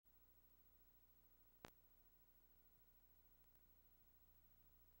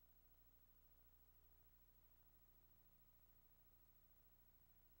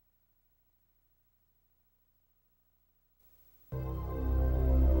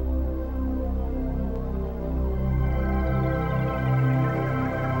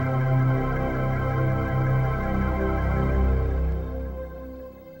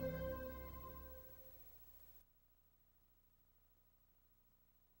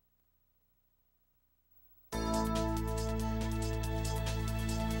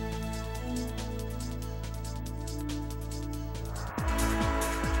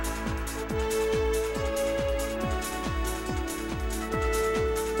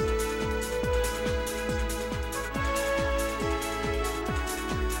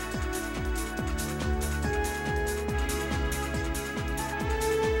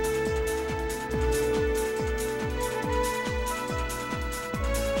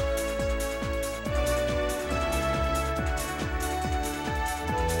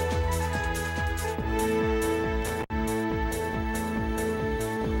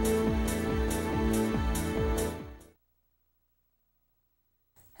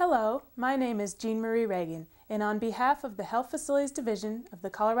Hello, my name is Jean Marie Reagan, and on behalf of the Health Facilities Division of the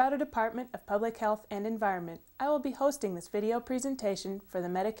Colorado Department of Public Health and Environment, I will be hosting this video presentation for the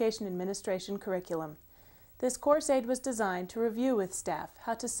Medication Administration curriculum. This course aid was designed to review with staff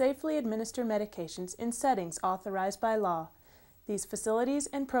how to safely administer medications in settings authorized by law. These facilities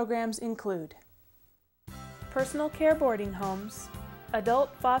and programs include personal care boarding homes,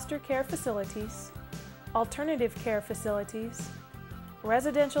 adult foster care facilities, alternative care facilities,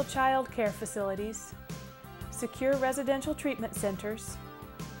 residential child care facilities, secure residential treatment centers,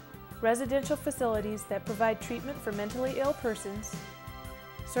 residential facilities that provide treatment for mentally ill persons,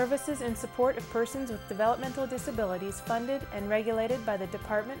 services in support of persons with developmental disabilities funded and regulated by the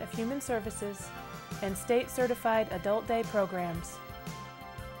Department of Human Services, and state-certified adult day programs.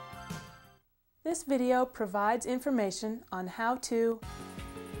 This video provides information on how to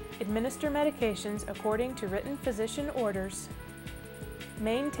administer medications according to written physician orders,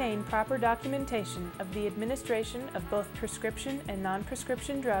 maintain proper documentation of the administration of both prescription and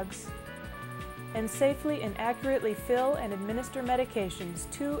non-prescription drugs, and safely and accurately fill and administer medications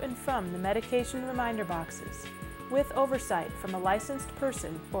to and from the medication reminder boxes, with oversight from a licensed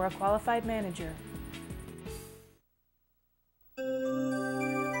person or a qualified manager.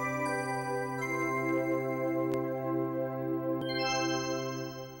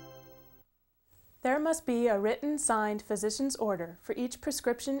 There must be a written, signed physician's order for each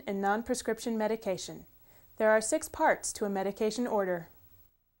prescription and non-prescription medication. There are 6 parts to a medication order.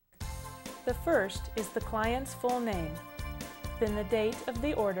 The first is the client's full name, then the date of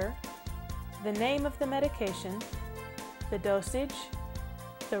the order, the name of the medication, the dosage,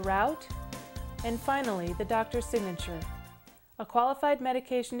 the route, and finally the doctor's signature. A qualified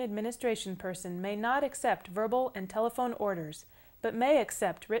medication administration person may not accept verbal and telephone orders, but may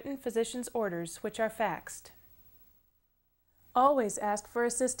accept written physician's orders which are faxed. Always ask for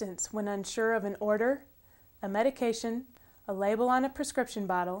assistance when unsure of an order, a medication, a label on a prescription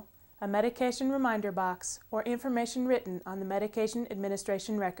bottle, a medication reminder box, or information written on the medication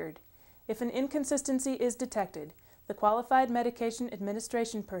administration record. If an inconsistency is detected, the qualified medication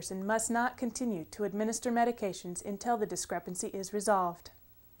administration person must not continue to administer medications until the discrepancy is resolved.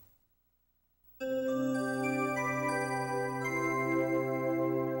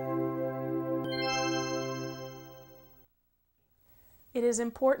 It is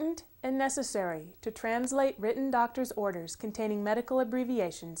important and necessary to translate written doctor's orders containing medical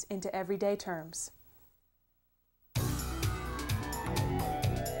abbreviations into everyday terms.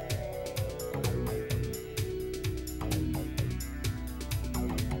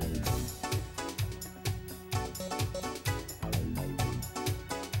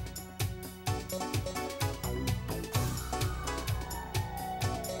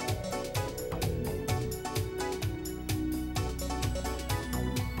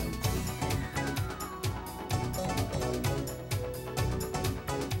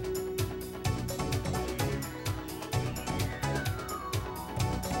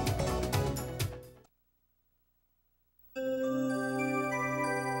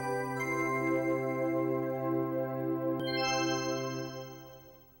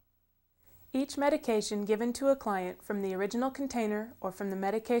 Each medication given to a client from the original container or from the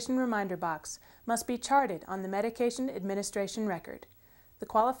medication reminder box must be charted on the medication administration record. The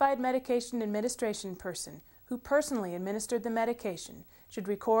qualified medication administration person who personally administered the medication should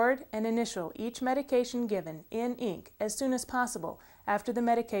record and initial each medication given in ink as soon as possible after the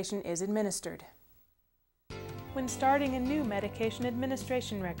medication is administered. When starting a new medication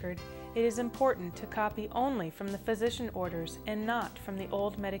administration record, it is important to copy only from the physician orders and not from the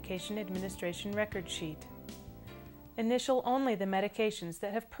old medication administration record sheet. Initial only the medications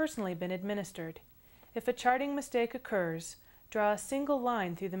that have personally been administered. If a charting mistake occurs, draw a single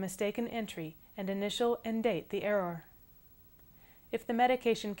line through the mistaken entry and initial and date the error. If the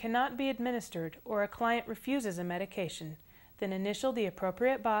medication cannot be administered or a client refuses a medication, then initial the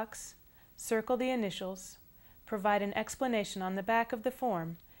appropriate box, circle the initials, provide an explanation on the back of the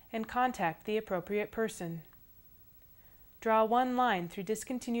form, and contact the appropriate person. Draw one line through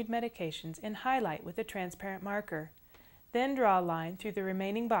discontinued medications and highlight with a transparent marker. Then draw a line through the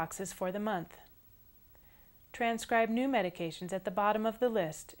remaining boxes for the month. Transcribe new medications at the bottom of the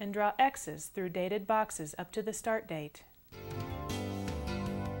list and draw X's through dated boxes up to the start date.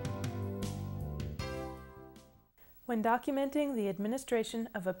 When documenting the administration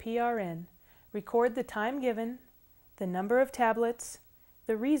of a PRN, record the time given, the number of tablets,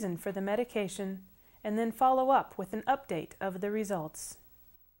 the reason for the medication, and then follow up with an update of the results.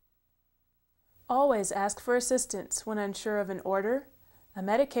 Always ask for assistance when unsure of an order, a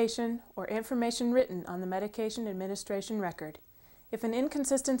medication, or information written on the medication administration record. If an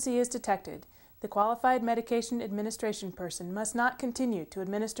inconsistency is detected, the qualified medication administration person must not continue to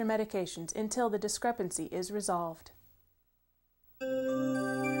administer medications until the discrepancy is resolved.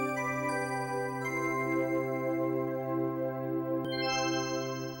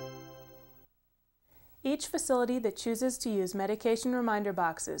 Each facility that chooses to use medication reminder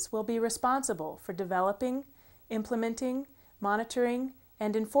boxes will be responsible for developing, implementing, monitoring,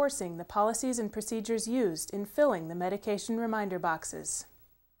 and enforcing the policies and procedures used in filling the medication reminder boxes.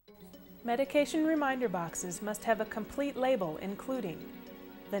 Medication reminder boxes must have a complete label including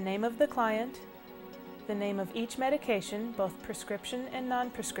the name of the client, the name of each medication, both prescription and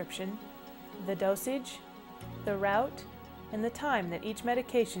non-prescription, the dosage, the route, and the time that each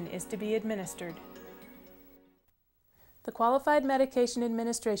medication is to be administered. The qualified medication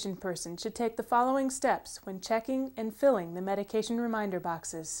administration person should take the following steps when checking and filling the medication reminder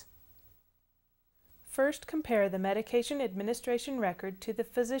boxes. First, compare the medication administration record to the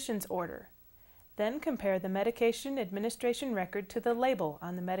physician's order. Then compare the medication administration record to the label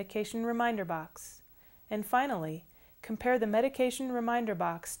on the medication reminder box. And finally, compare the medication reminder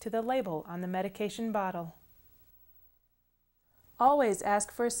box to the label on the medication bottle. Always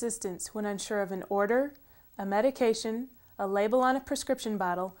ask for assistance when unsure of an order, a medication, a label on a prescription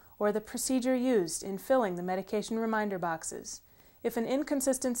bottle, or the procedure used in filling the medication reminder boxes. If an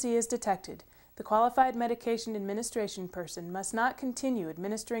inconsistency is detected, the qualified medication administration person must not continue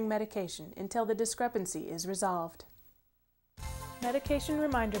administering medication until the discrepancy is resolved. Medication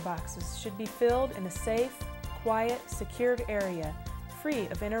reminder boxes should be filled in a safe, quiet, secured area, free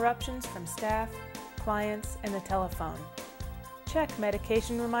of interruptions from staff, clients, and the telephone. Check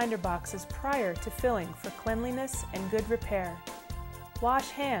medication reminder boxes prior to filling for cleanliness and good repair. Wash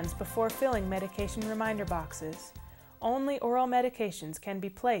hands before filling medication reminder boxes. Only oral medications can be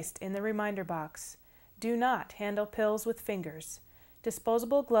placed in the reminder box. Do not handle pills with fingers.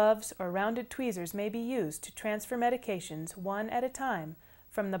 Disposable gloves or rounded tweezers may be used to transfer medications one at a time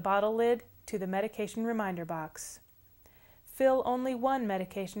from the bottle lid to the medication reminder box. Fill only one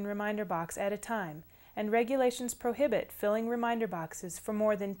medication reminder box at a time, and regulations prohibit filling reminder boxes for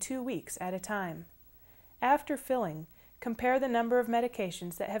more than 2 weeks at a time. After filling, compare the number of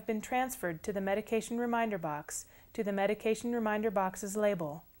medications that have been transferred to the medication reminder box to the medication reminder box's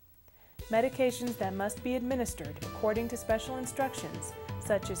label. Medications that must be administered according to special instructions,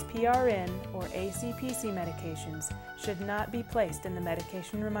 such as PRN or ACPC medications, should not be placed in the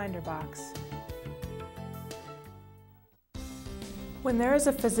medication reminder box. When there is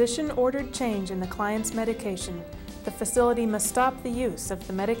a physician-ordered change in the client's medication, the facility must stop the use of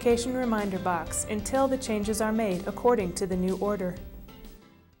the medication reminder box until the changes are made according to the new order.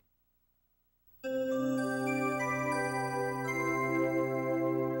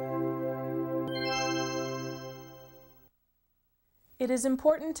 It is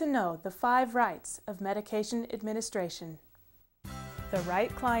important to know the 5 rights of medication administration: the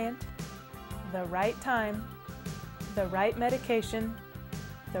right client, the right time, the right medication,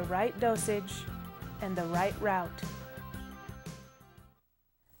 the right dosage, and the right route.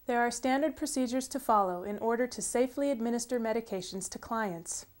 There are standard procedures to follow in order to safely administer medications to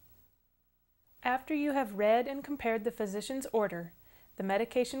clients. After you have read and compared the physician's order, the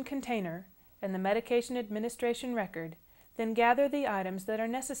medication container, and the medication administration record, then gather the items that are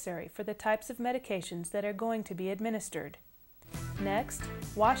necessary for the types of medications that are going to be administered. Next,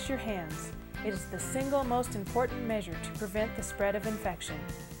 wash your hands. It is the single most important measure to prevent the spread of infection.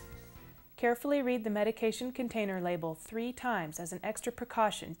 Carefully read the medication container label 3 times as an extra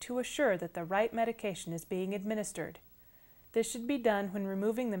precaution to assure that the right medication is being administered. This should be done when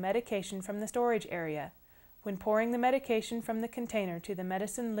removing the medication from the storage area, when pouring the medication from the container to the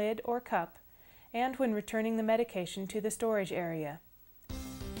medicine lid or cup, and when returning the medication to the storage area.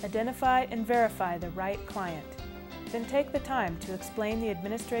 Identify and verify the right client. Then take the time to explain the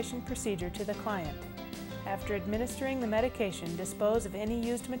administration procedure to the client. After administering the medication, dispose of any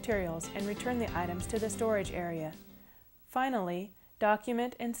used materials and return the items to the storage area. Finally,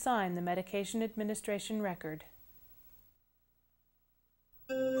 document and sign the medication administration record.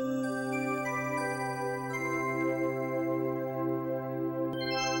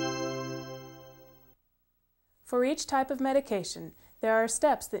 For each type of medication, there are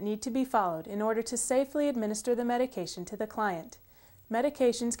steps that need to be followed in order to safely administer the medication to the client.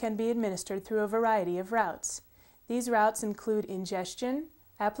 Medications can be administered through a variety of routes. These routes include ingestion,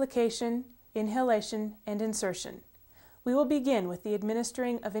 application, inhalation, and insertion. We will begin with the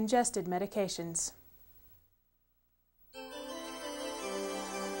administering of ingested medications.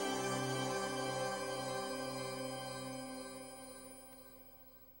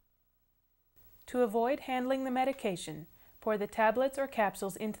 To avoid handling the medication, Pour the tablets or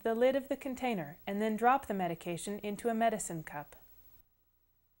capsules into the lid of the container and then drop the medication into a medicine cup.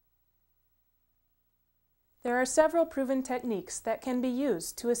 There are several proven techniques that can be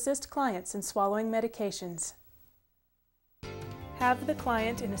used to assist clients in swallowing medications. Have the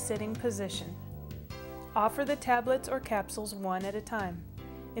client in a sitting position. Offer the tablets or capsules one at a time.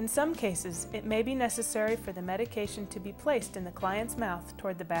 In some cases, it may be necessary for the medication to be placed in the client's mouth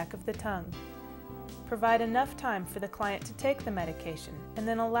toward the back of the tongue. Provide enough time for the client to take the medication and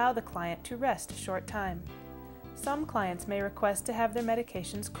then allow the client to rest a short time. Some clients may request to have their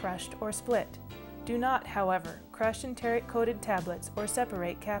medications crushed or split. Do not, however, crush enteric-coated tablets or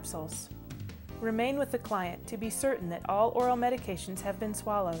separate capsules. Remain with the client to be certain that all oral medications have been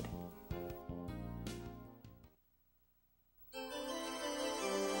swallowed.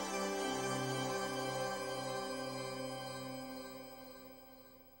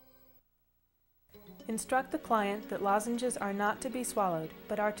 Instruct the client that lozenges are not to be swallowed,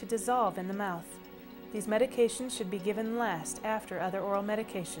 but are to dissolve in the mouth. These medications should be given last after other oral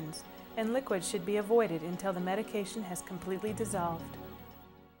medications, and liquids should be avoided until the medication has completely dissolved.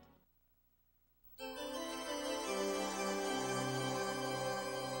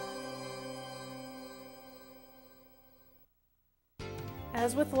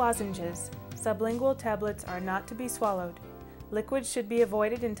 As with lozenges, sublingual tablets are not to be swallowed. Liquids should be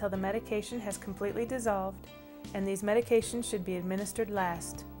avoided until the medication has completely dissolved, and these medications should be administered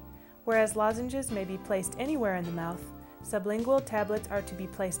last. Whereas lozenges may be placed anywhere in the mouth, sublingual tablets are to be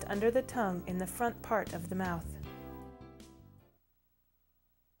placed under the tongue in the front part of the mouth.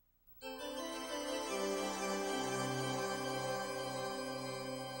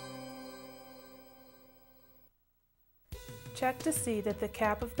 Check to see that the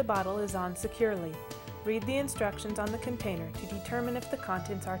cap of the bottle is on securely. Read the instructions on the container to determine if the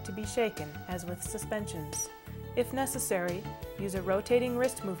contents are to be shaken, as with suspensions. If necessary, use a rotating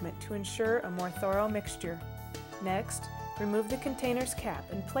wrist movement to ensure a more thorough mixture. Next, remove the container's cap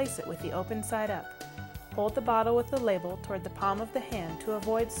and place it with the open side up. Hold the bottle with the label toward the palm of the hand to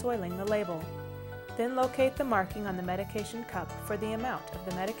avoid soiling the label. Then locate the marking on the medication cup for the amount of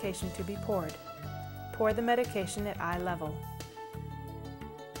the medication to be poured. Pour the medication at eye level.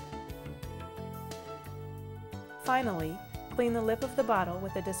 Finally, clean the lip of the bottle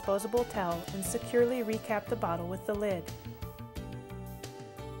with a disposable towel and securely recap the bottle with the lid.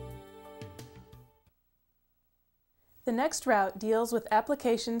 The next route deals with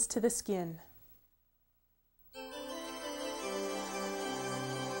applications to the skin.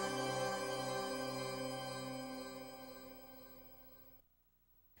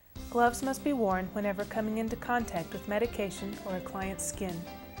 Gloves must be worn whenever coming into contact with medication or a client's skin.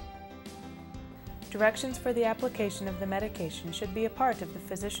 Directions for the application of the medication should be a part of the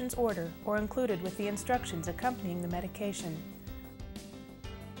physician's order or included with the instructions accompanying the medication.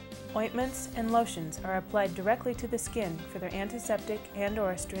 Ointments and lotions are applied directly to the skin for their antiseptic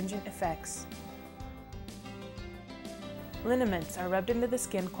and/or astringent effects. Liniments are rubbed into the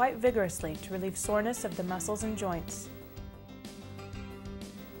skin quite vigorously to relieve soreness of the muscles and joints.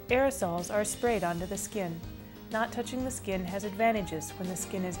 Aerosols are sprayed onto the skin. Not touching the skin has advantages when the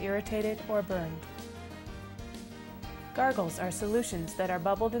skin is irritated or burned. Gargles are solutions that are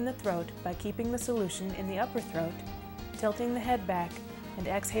bubbled in the throat by keeping the solution in the upper throat, tilting the head back, and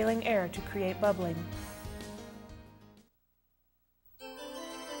exhaling air to create bubbling.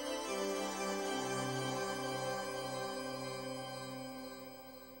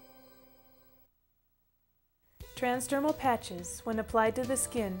 Transdermal patches, when applied to the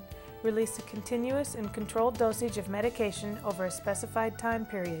skin, release a continuous and controlled dosage of medication over a specified time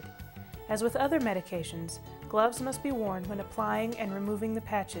period. As with other medications, gloves must be worn when applying and removing the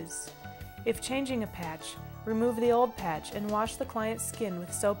patches. If changing a patch, remove the old patch and wash the client's skin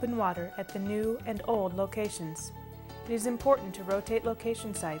with soap and water at the new and old locations. It is important to rotate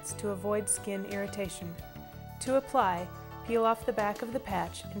location sites to avoid skin irritation. To apply, peel off the back of the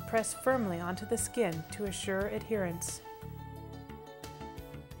patch and press firmly onto the skin to assure adherence.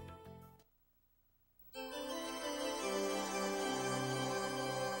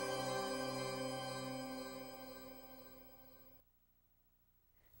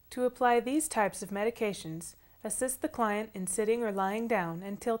 To apply these types of medications, assist the client in sitting or lying down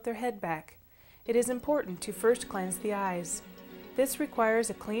and tilt their head back. It is important to first cleanse the eyes. This requires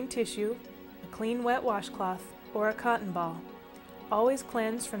a clean tissue, a clean wet washcloth, or a cotton ball. Always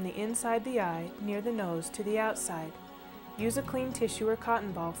cleanse from the inside the eye near the nose to the outside. Use a clean tissue or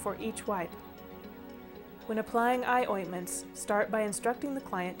cotton ball for each wipe. When applying eye ointments, start by instructing the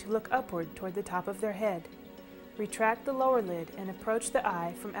client to look upward toward the top of their head. Retract the lower lid and approach the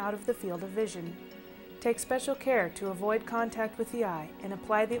eye from out of the field of vision. Take special care to avoid contact with the eye and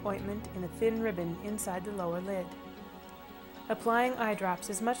apply the ointment in a thin ribbon inside the lower lid. Applying eye drops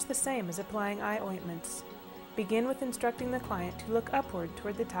is much the same as applying eye ointments. Begin with instructing the client to look upward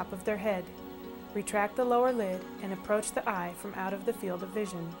toward the top of their head. Retract the lower lid and approach the eye from out of the field of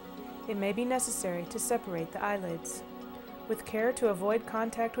vision. It may be necessary to separate the eyelids. With care to avoid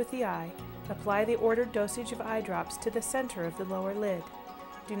contact with the eye, apply the ordered dosage of eye drops to the center of the lower lid.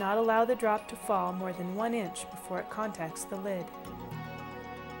 Do not allow the drop to fall more than 1 inch before it contacts the lid.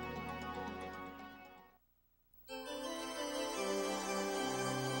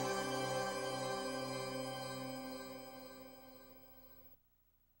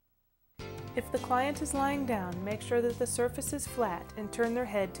 If the client is lying down, make sure that the surface is flat and turn their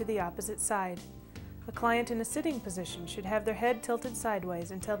head to the opposite side. A client in a sitting position should have their head tilted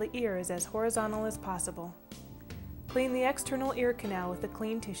sideways until the ear is as horizontal as possible. Clean the external ear canal with a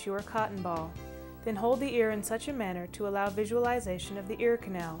clean tissue or cotton ball. Then hold the ear in such a manner to allow visualization of the ear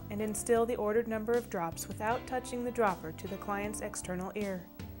canal and instill the ordered number of drops without touching the dropper to the client's external ear.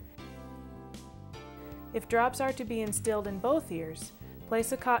 If drops are to be instilled in both ears,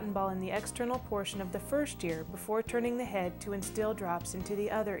 place a cotton ball in the external portion of the first ear before turning the head to instill drops into the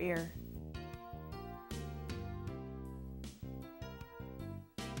other ear.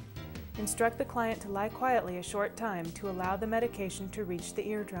 Instruct the client to lie quietly a short time to allow the medication to reach the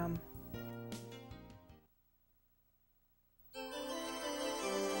eardrum.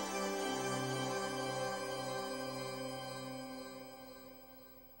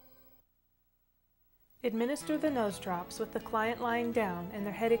 Administer the nose drops with the client lying down and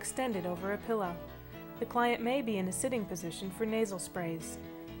their head extended over a pillow. The client may be in a sitting position for nasal sprays.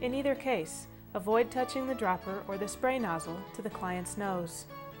 In either case, avoid touching the dropper or the spray nozzle to the client's nose.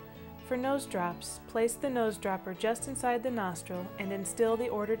 For nose drops, place the nose dropper just inside the nostril and instill the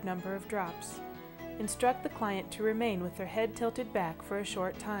ordered number of drops. Instruct the client to remain with their head tilted back for a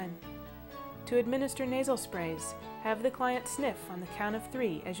short time. To administer nasal sprays, have the client sniff on the count of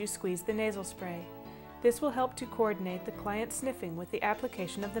 3 as you squeeze the nasal spray. This will help to coordinate the client sniffing with the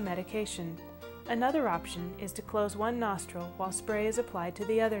application of the medication. Another option is to close one nostril while spray is applied to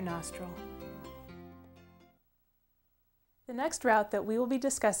the other nostril. The next route that we will be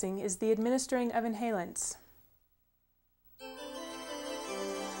discussing is the administering of inhalants.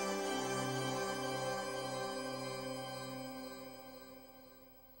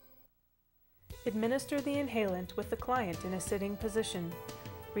 Administer the inhalant with the client in a sitting position.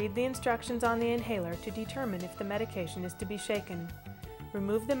 Read the instructions on the inhaler to determine if the medication is to be shaken.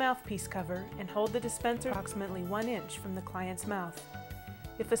 Remove the mouthpiece cover and hold the dispenser approximately 1 inch from the client's mouth.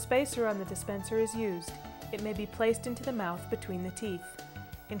 If a spacer on the dispenser is used, it may be placed into the mouth between the teeth.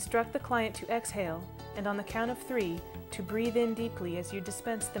 Instruct the client to exhale and on the count of 3 to breathe in deeply as you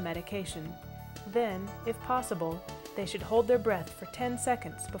dispense the medication. Then, if possible, they should hold their breath for 10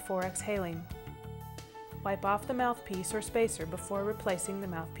 seconds before exhaling. Wipe off the mouthpiece or spacer before replacing the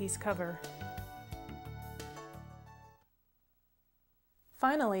mouthpiece cover.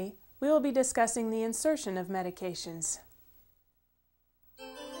 Finally, we will be discussing the insertion of medications.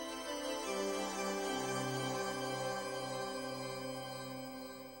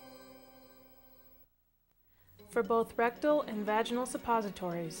 For both rectal and vaginal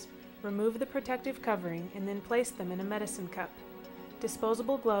suppositories, remove the protective covering and then place them in a medicine cup.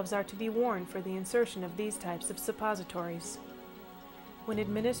 Disposable gloves are to be worn for the insertion of these types of suppositories. When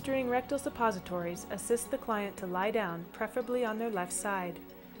administering rectal suppositories, assist the client to lie down, preferably on their left side.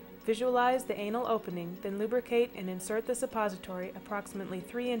 Visualize the anal opening, then lubricate and insert the suppository approximately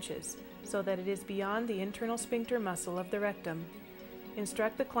 3 inches so that it is beyond the internal sphincter muscle of the rectum.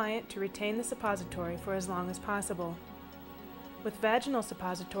 Instruct the client to retain the suppository for as long as possible. With vaginal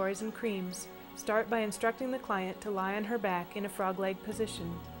suppositories and creams, start by instructing the client to lie on her back in a frog leg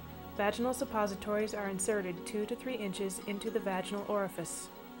position. Vaginal suppositories are inserted 2 to 3 inches into the vaginal orifice.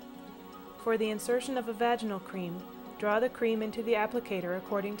 For the insertion of a vaginal cream, draw the cream into the applicator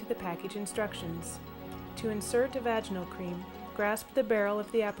according to the package instructions. To insert a vaginal cream, grasp the barrel of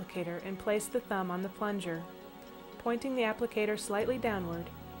the applicator and place the thumb on the plunger. Pointing the applicator slightly downward,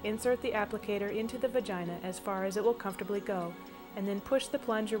 insert the applicator into the vagina as far as it will comfortably go, and then push the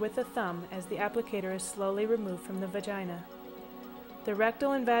plunger with the thumb as the applicator is slowly removed from the vagina. The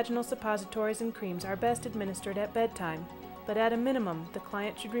rectal and vaginal suppositories and creams are best administered at bedtime, but at a minimum, the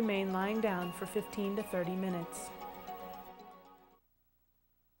client should remain lying down for 15 to 30 minutes.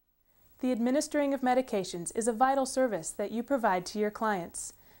 The administering of medications is a vital service that you provide to your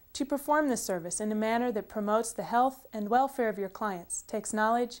clients. To perform this service in a manner that promotes the health and welfare of your clients takes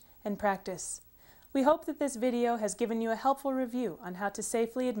knowledge and practice. We hope that this video has given you a helpful review on how to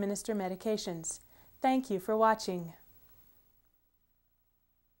safely administer medications. Thank you for watching.